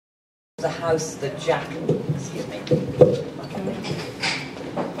The house that Jack, excuse me.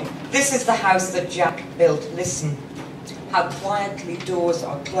 This is the house that Jack built. Listen, how quietly doors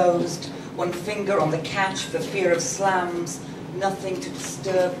are closed, one finger on the catch for fear of slams, nothing to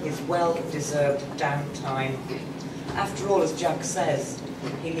disturb his well-deserved downtime. After all, as Jack says,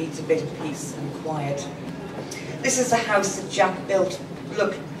 he needs a bit of peace and quiet. This is the house that Jack built.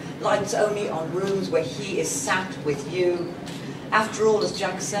 Look, lights only on rooms where he is sat with you. After all, as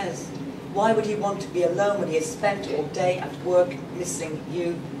Jack says, why would he want to be alone when he has spent all day at work missing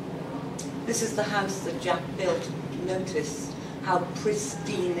you? This is the house that Jack built. Notice how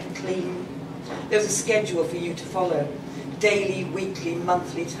pristine clean. There's a schedule for you to follow. Daily, weekly,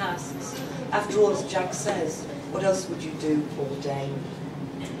 monthly tasks. After all, as Jack says, what else would you do all day?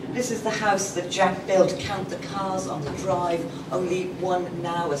 This is the house that Jack built. Count the cars on the drive. Only one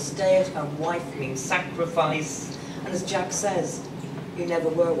now. A stay-at-home wife means sacrifice. And as Jack says, you never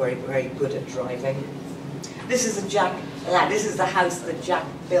were very good at driving. This is the house that Jack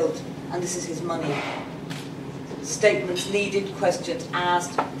built, and this is his money. Statements needed, questions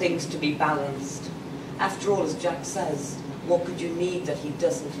asked, things to be balanced. After all, as Jack says, what could you need that he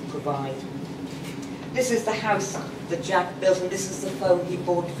doesn't provide? This is the house that Jack built, and this is the phone he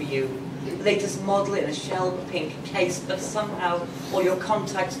bought for you. The latest model in a shell pink case, but somehow all your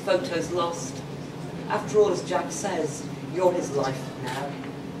contact photos lost. After all, as Jack says, you're his life now.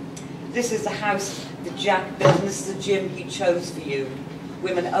 This is the house that Jack built, and this is the gym he chose for you.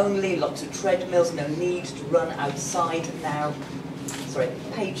 Women only, lots of treadmills, no need to run outside now. Sorry,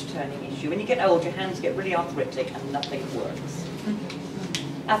 page-turning issue. When you get old, your hands get really arthritic and nothing works.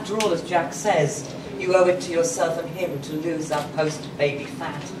 After all, as Jack says, you owe it to yourself and him to lose that post-baby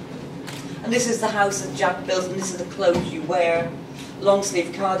fat. And this is the house that Jack built, and this is the clothes you wear.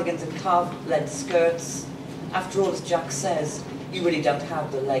 Long-sleeve cardigans and calf-length skirts. After all, as Jack says, you really don't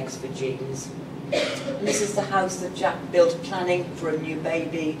have the legs for jeans. And this is the house that Jack built, planning for a new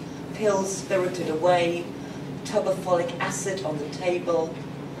baby, pills spirited away, tub of folic acid on the table.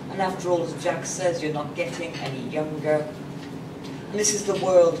 And after all, as Jack says, you're not getting any younger. And this is the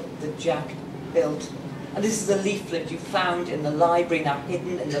world that Jack built. And this is the leaflet you found in the library, now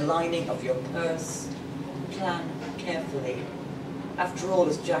hidden in the lining of your purse. Plan carefully. After all,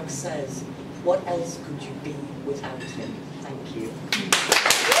 as Jack says, what else could you be without him? Thank you.